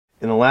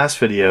In the last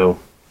video,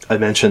 I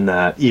mentioned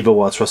that Ivo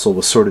Watts-Russell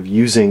was sort of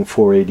using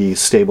 4AD's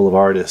stable of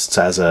artists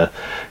as a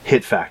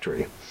hit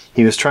factory.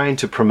 He was trying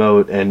to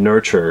promote and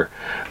nurture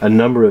a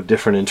number of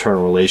different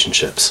internal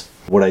relationships.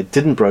 What I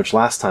didn't broach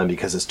last time,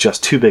 because it's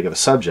just too big of a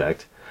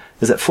subject,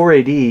 is that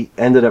 4AD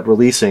ended up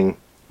releasing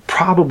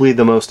probably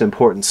the most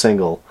important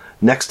single,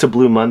 next to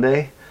Blue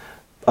Monday,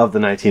 of the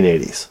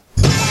 1980s.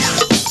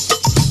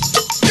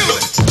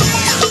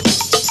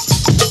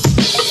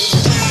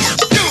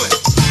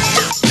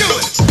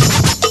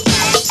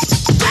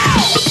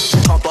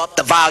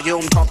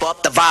 Volume, pump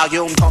up the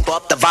volume, pump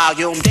up the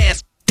volume,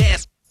 dance,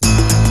 dance.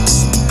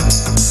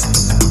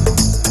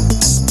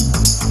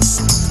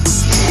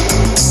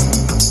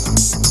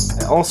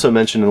 I also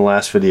mentioned in the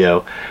last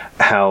video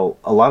how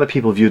a lot of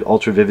people viewed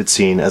Ultra Vivid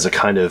Scene as a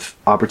kind of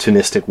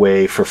opportunistic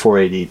way for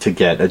 4AD to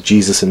get a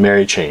Jesus and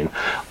Mary chain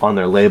on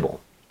their label.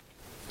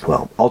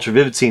 Well, Ultra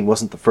Vivid Scene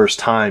wasn't the first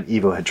time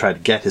Ivo had tried to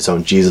get his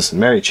own Jesus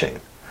and Mary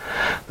chain.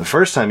 The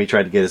first time he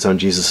tried to get his own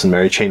Jesus and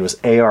Mary chain was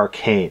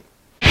AoN.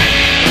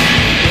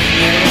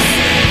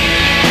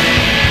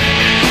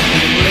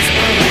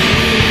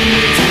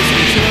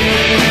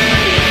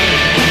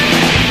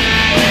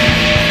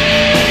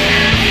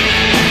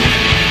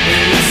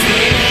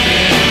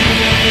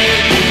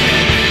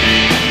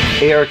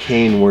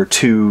 AoN were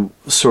two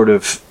sort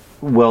of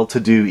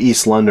well-to-do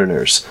East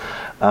Londoners,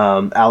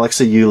 Alex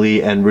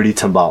Ayuli and Rudy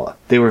Tambala.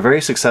 They were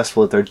very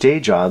successful at their day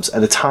jobs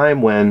at a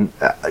time when,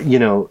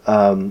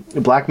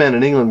 black men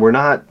in England were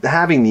not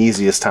having the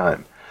easiest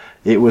time.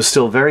 It was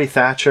still very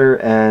Thatcher,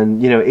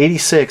 and,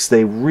 86,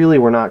 they really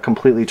were not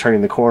completely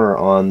turning the corner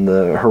on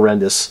the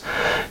horrendous,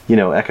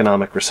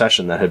 economic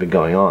recession that had been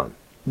going on.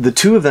 The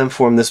two of them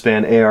formed this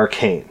band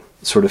AoN,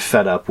 sort of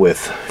fed up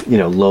with,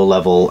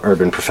 low-level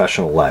urban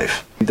professional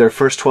life. Their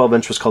first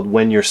 12-inch was called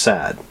When You're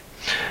Sad.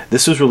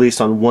 This was released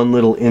on One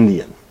Little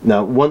Indian.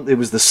 Now, it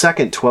was the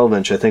second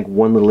 12-inch I think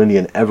One Little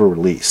Indian ever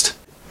released.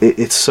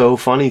 It's so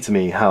funny to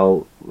me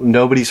how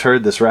nobody's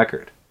heard this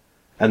record.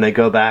 And they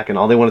go back and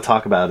all they want to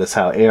talk about is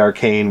how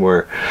AoN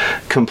were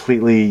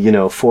completely,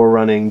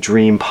 forerunning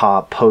dream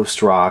pop,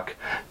 post-rock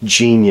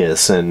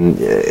genius. And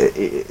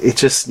it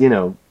just,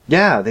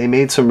 yeah, they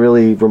made some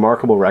really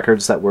remarkable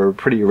records that were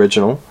pretty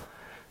original.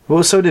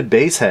 Well, so did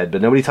Basshead,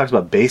 but nobody talks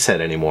about Basshead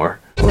anymore.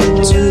 What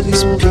do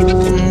these people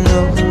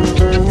know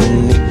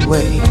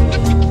anyway?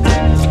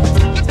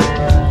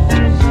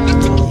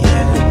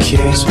 Yeah, who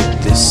cares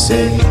what they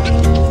say?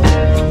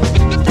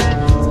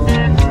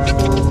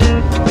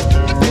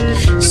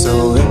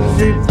 So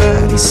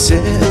everybody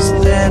says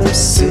that I'm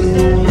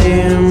sitting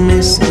here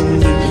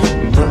missing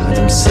you, but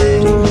I'm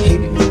sitting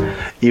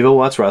here. Ivo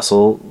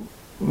Watts-Russell,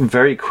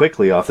 very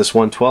quickly off this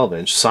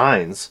 112-inch,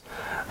 signs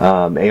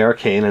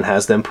AoN and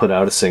has them put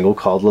out a single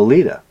called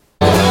Lolita.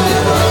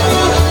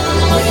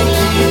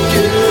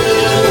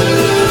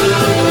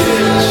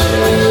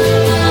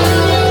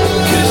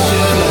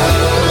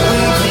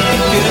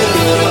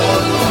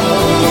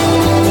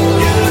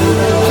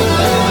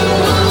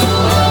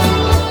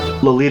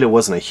 Lolita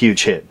wasn't a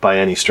huge hit by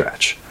any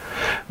stretch.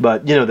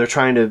 But, they're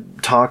trying to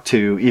talk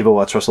to Ivo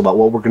Watts-Russell about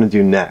what we're going to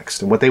do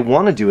next. And what they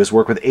want to do is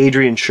work with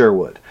Adrian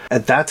Sherwood.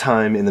 At that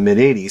time, in the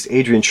mid-80s,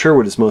 Adrian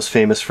Sherwood is most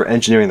famous for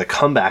engineering the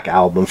comeback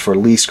album for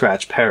Lee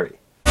Scratch Perry.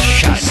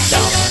 Shut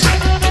up.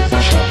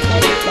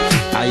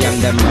 I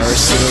am the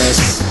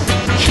merciless.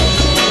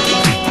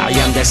 I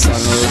am the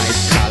sunlight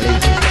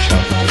college.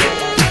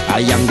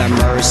 I am the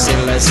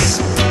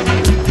merciless.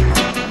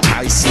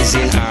 Isis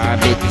in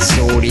orbit,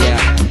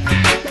 zodiac.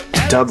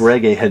 Dub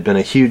reggae had been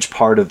a huge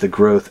part of the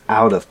growth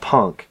out of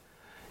punk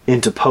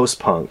into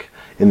post-punk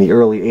in the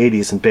early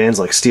 80s, and bands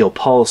like Steel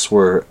Pulse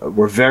were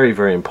very,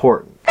 very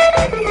important.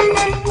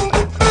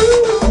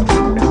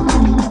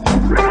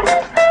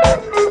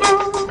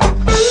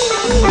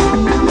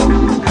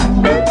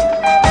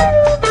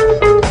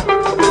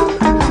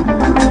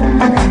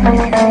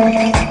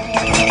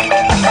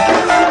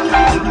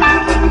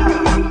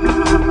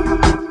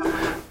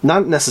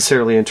 Not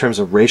necessarily in terms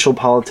of racial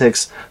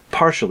politics,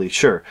 partially,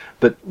 sure,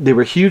 but they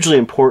were hugely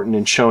important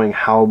in showing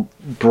how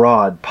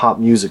broad pop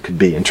music could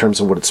be in terms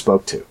of what it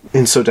spoke to.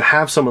 And so to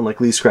have someone like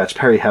Lee Scratch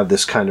Perry have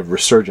this kind of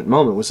resurgent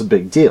moment was a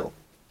big deal.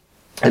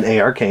 And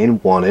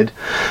AoN wanted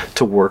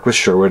to work with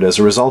Sherwood as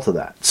a result of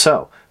that.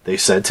 So they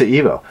said to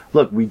Ivo,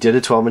 look, we did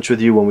a 12-inch with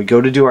you. When we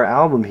go to do our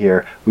album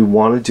here, we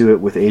want to do it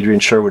with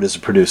Adrian Sherwood as a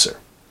producer.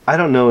 I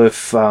don't know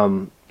if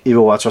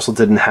Ivo Watts-Russell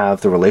didn't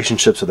have the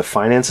relationships or the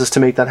finances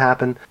to make that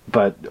happen,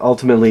 but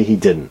ultimately he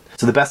didn't.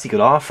 So the best he could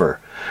offer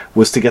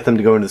was to get them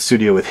to go into the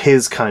studio with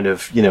his kind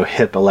of,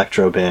 hip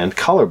electro band,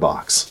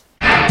 Colorbox.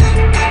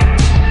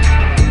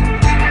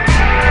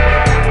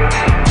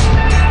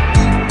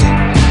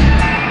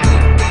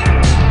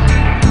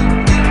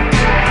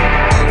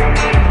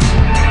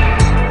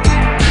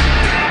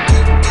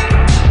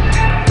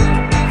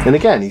 And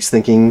again, he's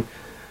thinking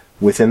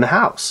within the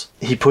house.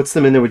 He puts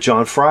them in there with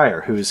John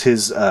Fryer, who's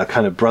his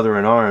kind of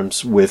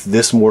brother-in-arms with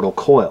This Mortal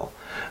Coil.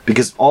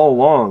 Because all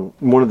along,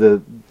 one of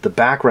the the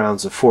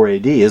backgrounds of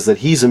 4AD is that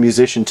he's a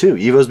musician too.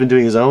 Evo's been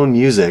doing his own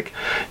music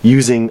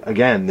using,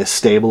 again, this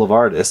stable of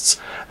artists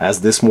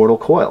as this mortal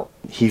coil.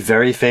 He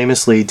very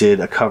famously did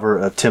a cover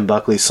of Tim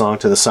Buckley's Song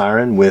to the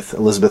Siren with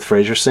Elizabeth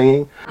Fraser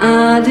singing.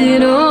 I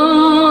did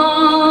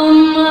all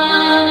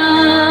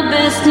my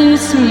best to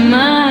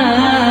smile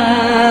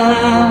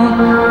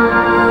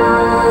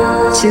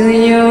till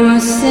your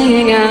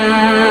singing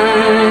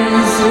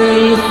eyes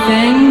and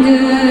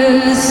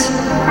fingers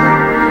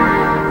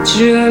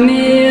drew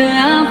me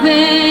up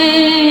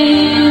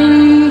into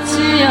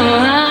your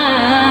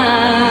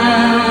eyes.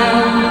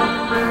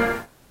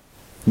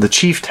 The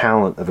chief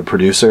talent of a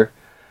producer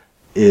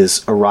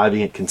is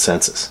arriving at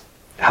consensus,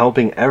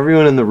 helping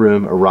everyone in the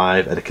room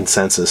arrive at a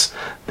consensus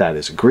that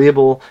is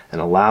agreeable and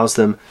allows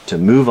them to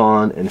move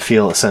on and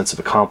feel a sense of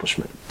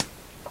accomplishment.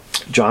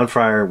 John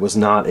Fryer was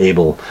not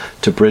able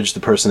to bridge the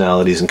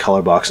personalities in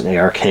Colorbox and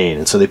A.R. Kane,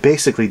 and so they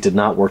basically did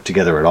not work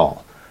together at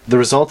all. The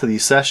result of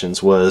these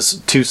sessions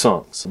was 2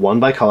 songs,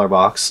 one by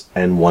Colorbox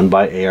and one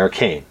by A.R.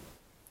 Kane.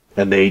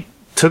 And they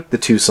took the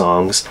 2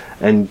 songs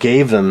and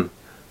gave them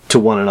to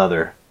one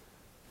another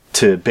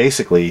to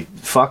basically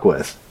fuck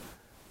with,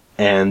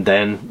 and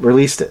then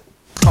released it.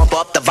 Pump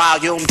up the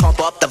volume, pump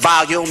up the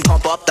volume,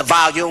 pump up the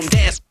volume,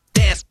 dance,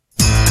 dance.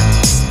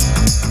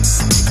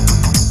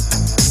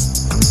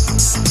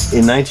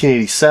 In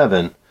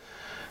 1987,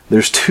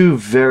 there's 2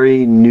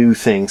 very new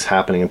things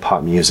happening in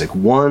pop music.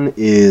 One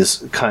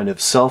is kind of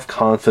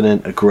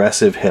self-confident,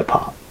 aggressive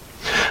hip-hop.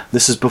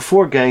 This is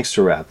before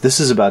gangster rap.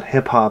 This is about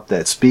hip-hop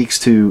that speaks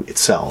to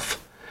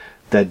itself,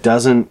 that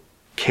doesn't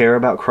care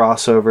about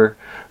crossover,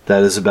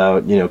 that is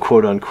about,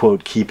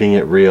 quote-unquote, keeping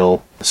it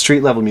real.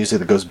 Street-level music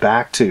that goes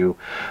back to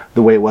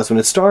the way it was when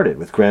it started,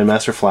 with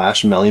Grandmaster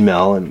Flash, Melly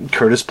Mel, and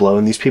Curtis Blow,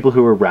 and these people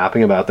who were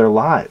rapping about their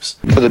lives.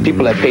 For the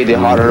people that pay their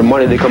hard-earned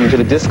money to come into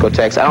the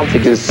discotheques, I don't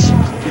think it's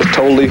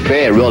totally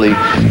fair, really,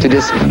 to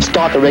just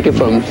start the record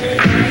from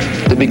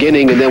the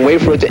beginning and then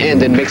wait for it to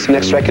end and mix the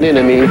next record in.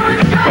 I mean,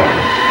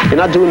 you're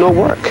not doing no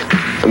work.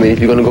 I mean, if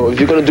you're gonna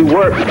do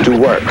work, do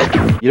work.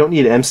 You don't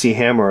need MC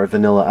Hammer or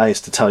Vanilla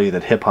Ice to tell you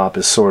that hip-hop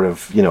is sort of,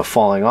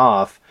 falling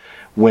off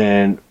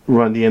when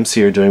Run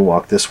DMC are doing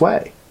Walk This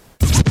Way.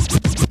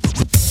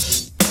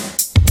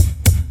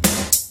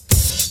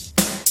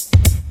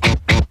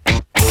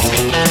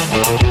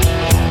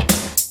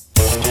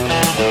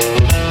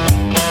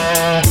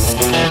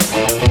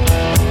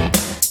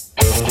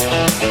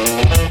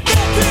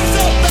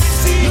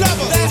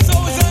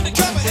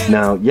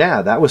 Now,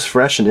 yeah, that was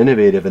fresh and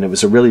innovative, and it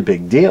was a really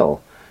big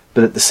deal.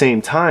 But at the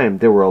same time,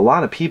 there were a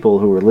lot of people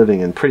who were living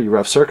in pretty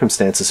rough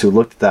circumstances who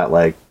looked at that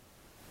like,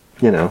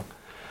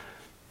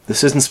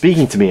 this isn't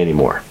speaking to me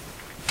anymore.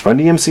 Run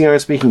DMC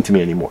aren't speaking to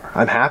me anymore.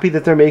 I'm happy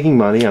that they're making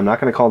money. I'm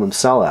not going to call them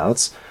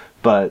sellouts,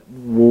 but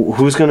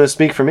who's going to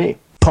speak for me?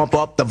 Pump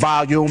up the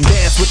volume,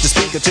 dance with the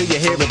speaker till you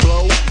hear it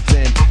blow.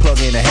 Then plug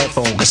in a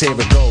headphone, cause here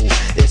it go.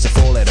 It's a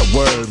 4-letter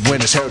word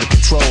when it's heard to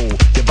control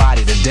your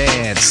body to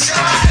dance.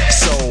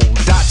 So,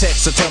 dot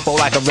text a tempo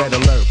like a red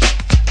alert.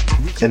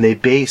 And they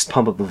based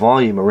Pump Up the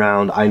Volume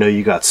around I Know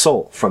You Got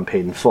Soul from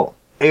Paid in Full.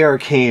 A.R.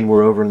 Kane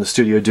were over in the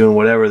studio doing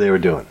whatever they were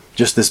doing.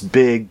 Just this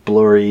big,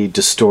 blurry,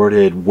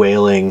 distorted,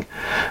 wailing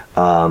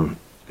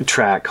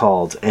track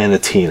called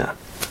Anatina.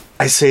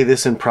 I say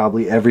this in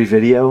probably every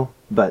video,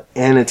 but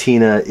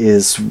Anatina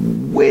is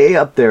way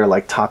up there,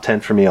 like top 10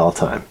 for me all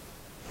time.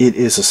 It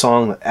is a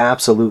song that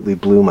absolutely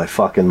blew my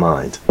fucking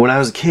mind. When I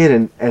was a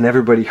kid and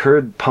everybody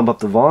heard Pump Up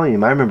the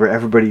Volume, I remember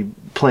everybody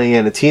playing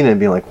Anatina and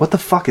being like, what the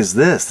fuck is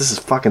this? This is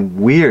fucking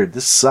weird.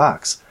 This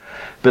sucks.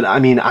 But I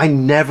mean, I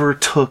never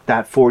took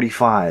that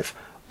 45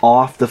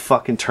 off the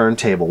fucking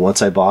turntable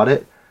once I bought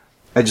it.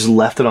 I just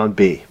left it on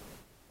B.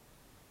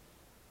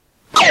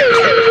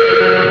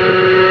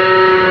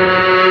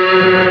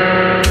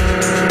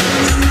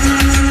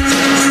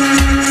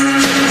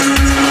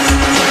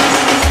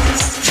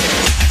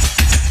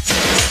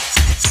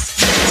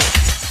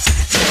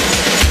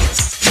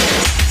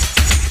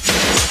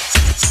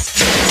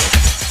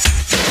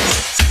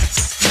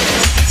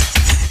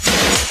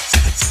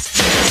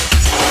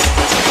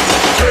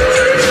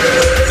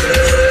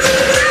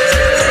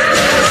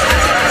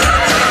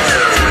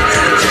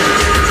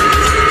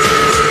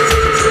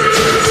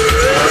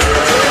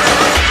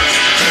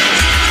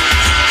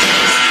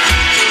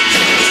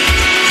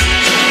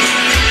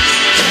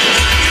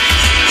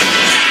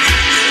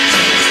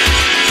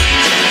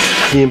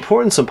 The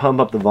importance of Pump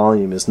Up the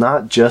Volume is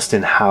not just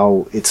in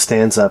how it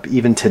stands up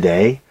even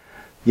today,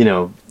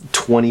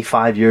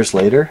 25 years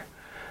later,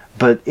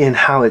 but in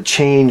how it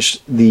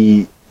changed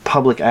the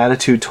public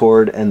attitude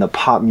toward and the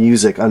pop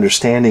music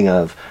understanding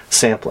of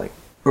sampling.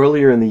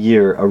 Earlier in the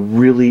year, a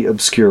really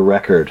obscure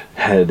record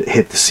had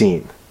hit the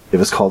scene. It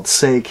was called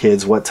Say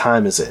Kids, What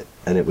Time Is It?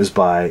 And it was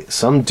by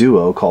some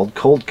duo called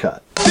Cold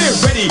Cut. They're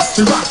ready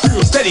to rock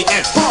real steady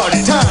and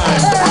party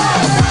time.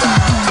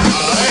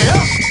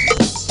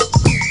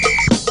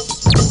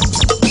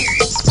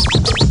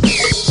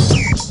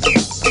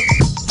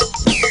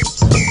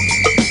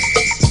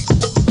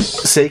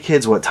 Say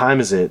Kids, What Time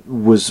Is It?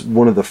 Was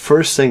one of the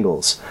first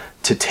singles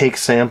to take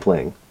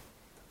sampling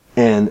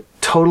and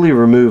totally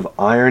remove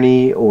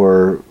irony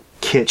or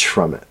kitsch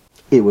from it.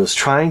 It was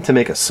trying to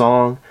make a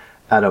song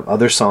out of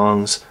other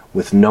songs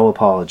with no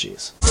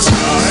apologies.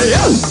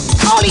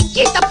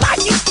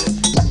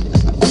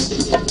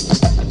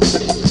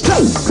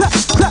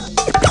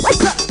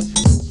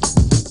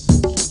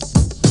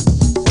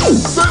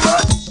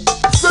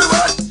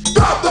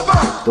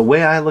 The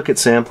way I look at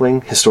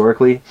sampling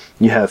historically,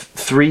 you have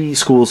three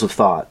schools of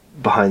thought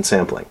behind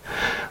sampling.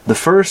 The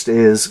first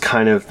is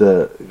kind of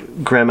the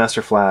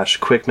Grandmaster Flash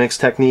quick mix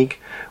technique,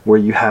 where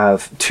you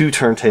have two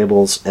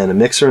turntables and a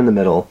mixer in the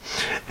middle,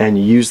 and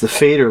you use the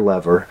fader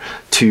lever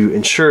to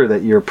ensure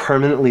that you're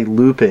permanently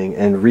looping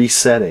and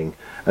resetting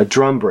a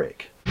drum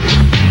break.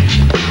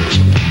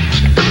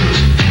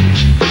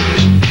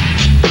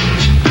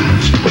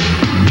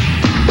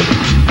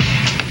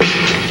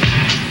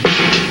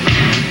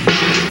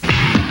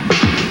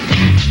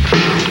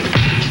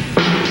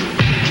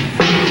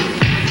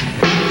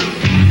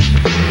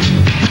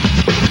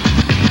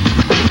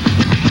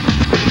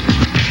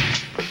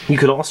 You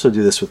could also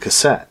do this with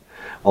cassette,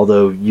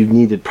 although you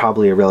needed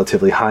probably a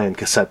relatively high-end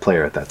cassette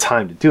player at that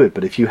time to do it.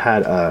 But if you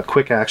had a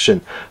quick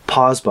action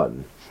pause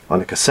button on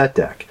a cassette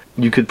deck,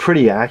 you could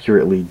pretty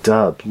accurately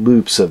dub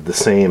loops of the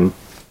same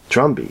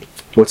drum beat.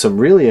 What some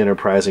really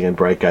enterprising and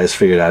bright guys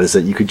figured out is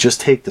that you could just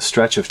take the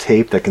stretch of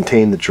tape that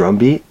contained the drum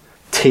beat,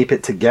 tape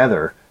it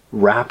together,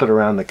 wrap it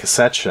around the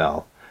cassette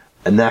shell,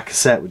 and that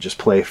cassette would just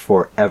play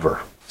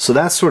forever. So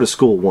that's sort of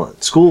school one.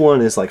 School one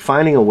is like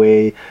finding a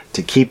way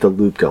to keep the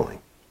loop going,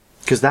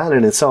 because that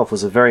in itself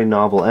was a very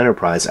novel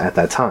enterprise at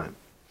that time.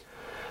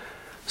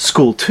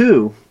 School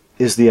two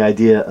is the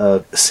idea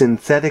of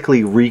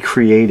synthetically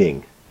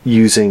recreating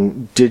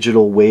using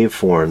digital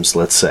waveforms,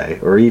 let's say,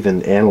 or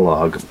even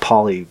analog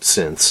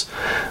polysynths,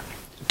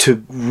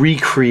 to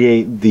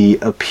recreate the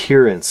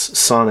appearance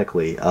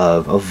sonically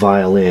of a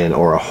violin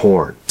or a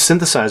horn.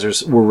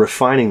 Synthesizers were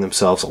refining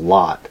themselves a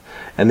lot,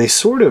 and they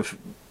sort of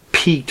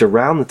peaked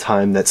around the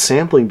time that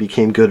sampling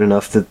became good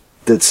enough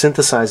that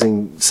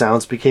synthesizing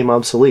sounds became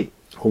obsolete.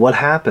 What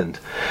happened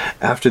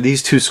after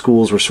these two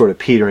schools were sort of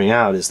petering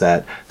out is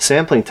that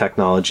sampling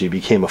technology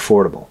became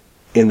affordable.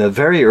 In the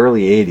very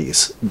early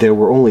 80s, there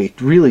were only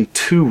really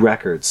two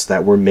records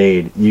that were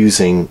made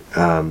using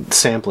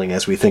sampling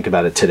as we think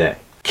about it today.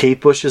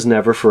 Kate Bush's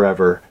Never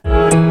Forever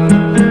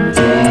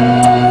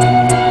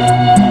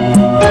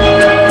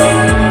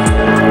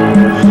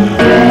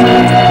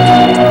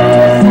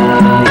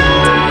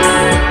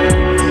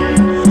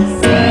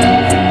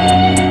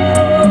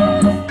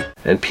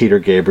and Peter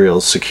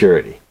Gabriel's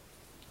Security,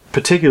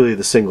 particularly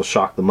the single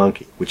Shock the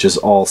Monkey, which is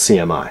all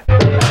CMI.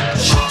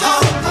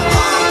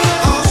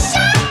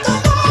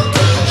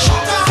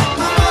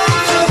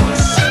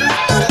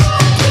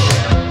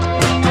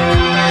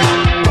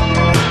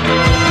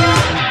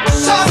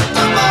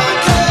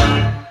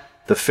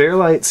 The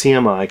Fairlight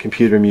CMI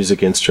computer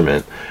music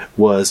instrument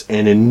was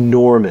an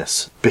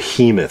enormous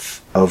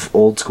behemoth of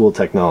old school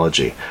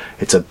technology.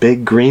 It's a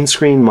big green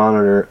screen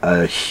monitor,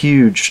 a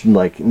huge,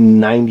 like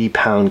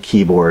 90-pound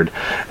keyboard,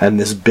 and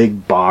this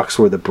big box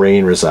where the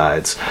brain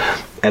resides.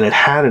 And it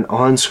had an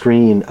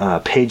on-screen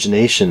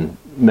pagination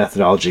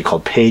methodology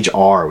called Page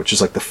R, which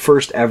is like the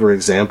first ever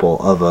example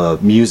of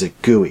a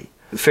music GUI.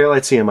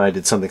 Fairlight CMI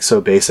did something so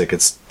basic,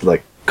 it's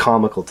like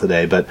comical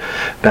today, but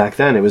back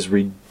then it was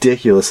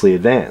ridiculously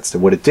advanced.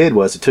 And what it did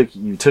was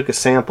you took a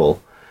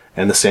sample,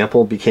 and the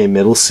sample became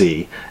middle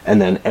C,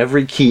 and then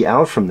every key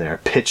out from there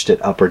pitched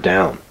it up or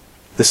down.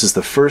 This is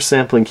the first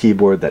sampling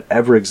keyboard that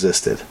ever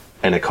existed,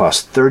 and it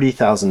cost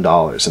 $30,000 in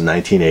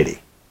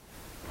 1980,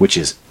 which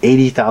is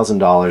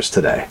 $80,000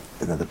 today.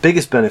 And now the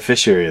biggest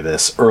beneficiary of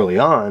this early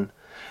on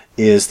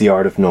is The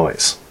Art of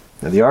Noise.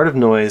 Now, The Art of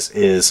Noise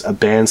is a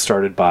band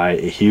started by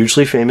a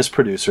hugely famous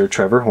producer,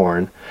 Trevor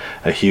Horn,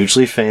 a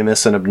hugely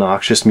famous and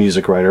obnoxious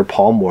music writer,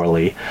 Paul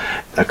Morley,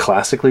 a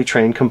classically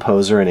trained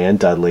composer in Ann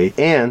Dudley,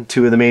 and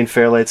two of the main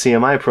Fairlight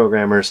CMI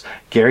programmers,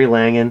 Gary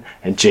Langen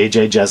and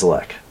J.J.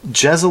 Jeselnik.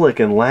 Jeselnik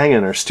and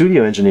Langen are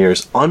studio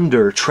engineers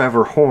under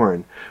Trevor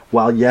Horn,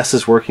 while Yes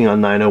is working on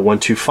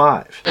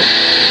 90125.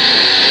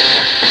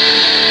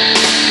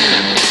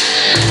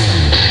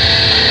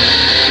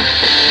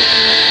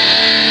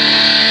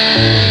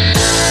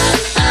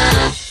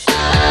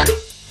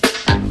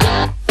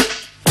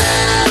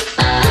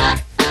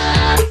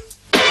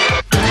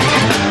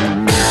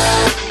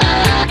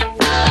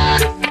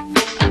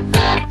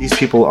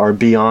 People are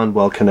beyond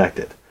well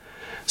connected.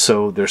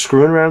 So they're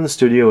screwing around in the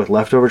studio with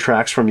leftover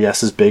tracks from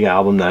Yes's big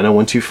album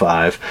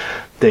 90125.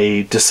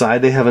 They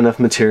decide they have enough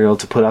material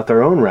to put out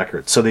their own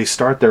record. So they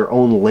start their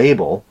own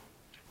label,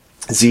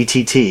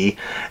 ZTT,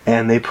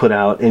 and they put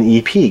out an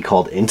EP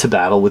called Into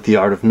Battle with the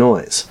Art of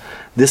Noise.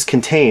 This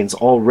contains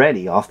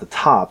already off the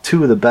top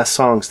two of the best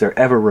songs they're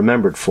ever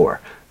remembered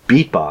for,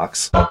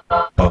 Beatbox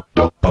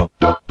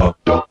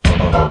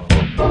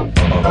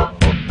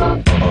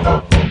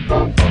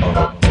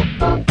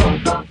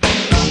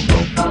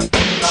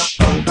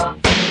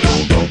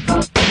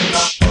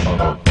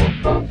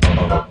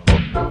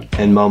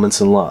and Moments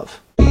in Love.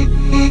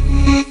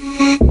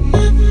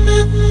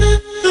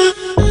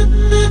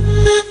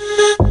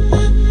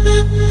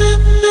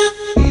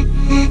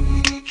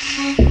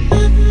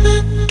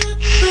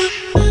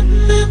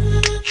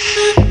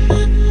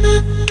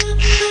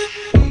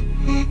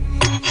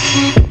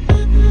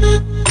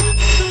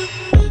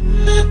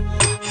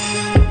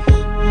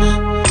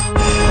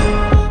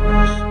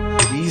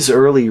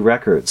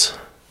 records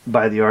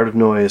by The Art of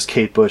Noise,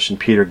 Kate Bush, and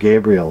Peter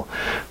Gabriel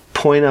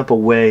point up a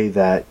way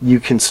that you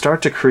can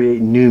start to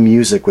create new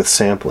music with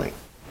sampling.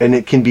 And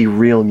it can be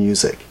real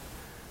music.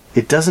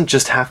 It doesn't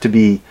just have to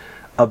be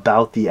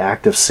about the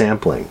act of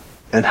sampling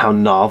and how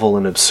novel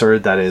and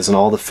absurd that is and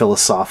all the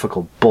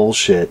philosophical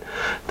bullshit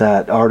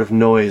that Art of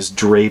Noise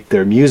draped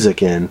their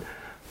music in.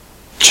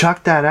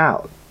 Chuck that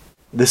out.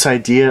 This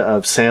idea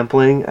of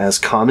sampling as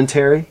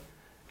commentary,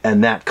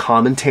 and that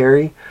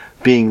commentary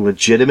being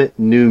legitimate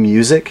new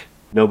music,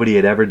 nobody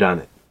had ever done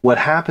it. What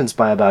happens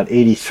by about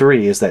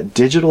 83 is that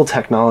digital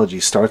technology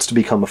starts to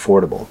become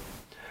affordable.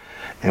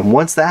 And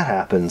once that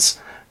happens,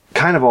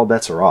 kind of all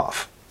bets are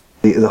off.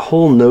 The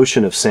whole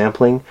notion of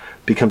sampling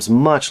becomes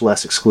much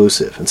less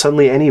exclusive, and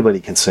suddenly anybody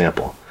can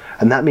sample.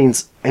 And that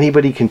means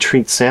anybody can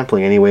treat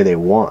sampling any way they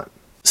want.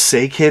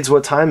 Say Kids,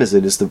 What Time Is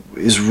It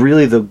is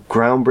really the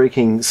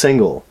groundbreaking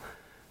single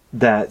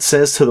that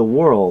says to the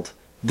world,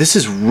 this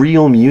is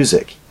real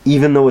music,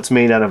 even though it's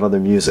made out of other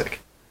music.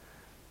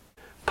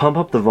 Pump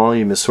Up the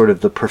Volume is sort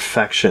of the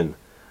perfection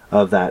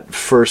of that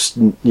first,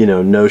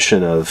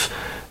 notion of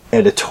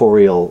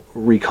editorial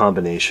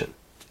recombination.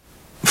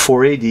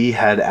 4AD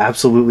had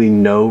absolutely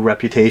no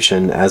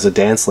reputation as a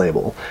dance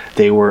label.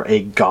 They were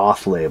a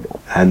goth label,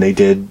 and they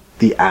did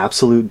the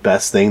absolute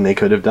best thing they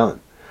could have done.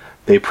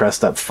 They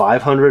pressed up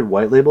 500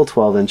 white label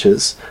 12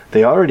 inches.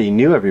 They already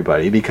knew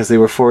everybody because they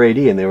were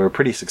 4AD and they were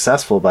pretty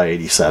successful by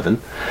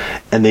 87.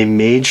 And they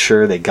made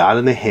sure they got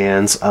in the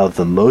hands of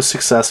the most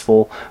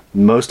successful,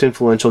 most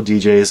influential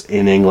DJs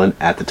in England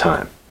at the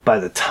time. By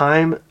the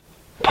time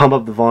Pump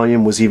Up the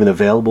Volume was even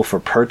available for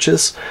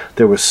purchase,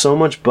 there was so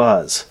much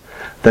buzz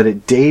that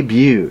it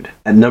debuted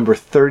at number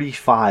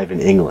 35 in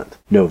England.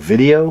 No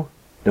video,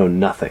 no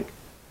nothing.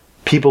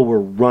 People were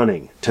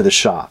running to the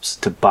shops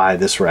to buy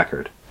this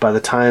record. By the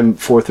time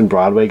 4th and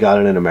Broadway got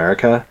it in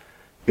America,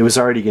 it was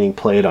already getting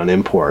played on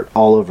import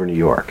all over New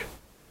York.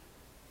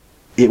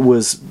 It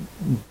was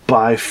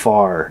by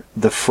far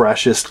the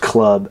freshest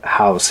club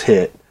house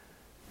hit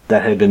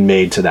that had been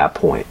made to that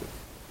point.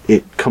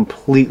 It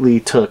completely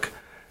took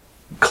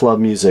club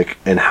music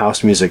and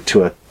house music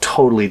to a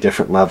totally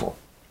different level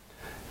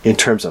in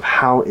terms of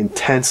how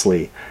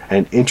intensely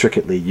and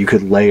intricately you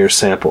could layer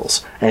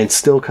samples and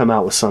still come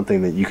out with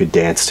something that you could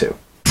dance to.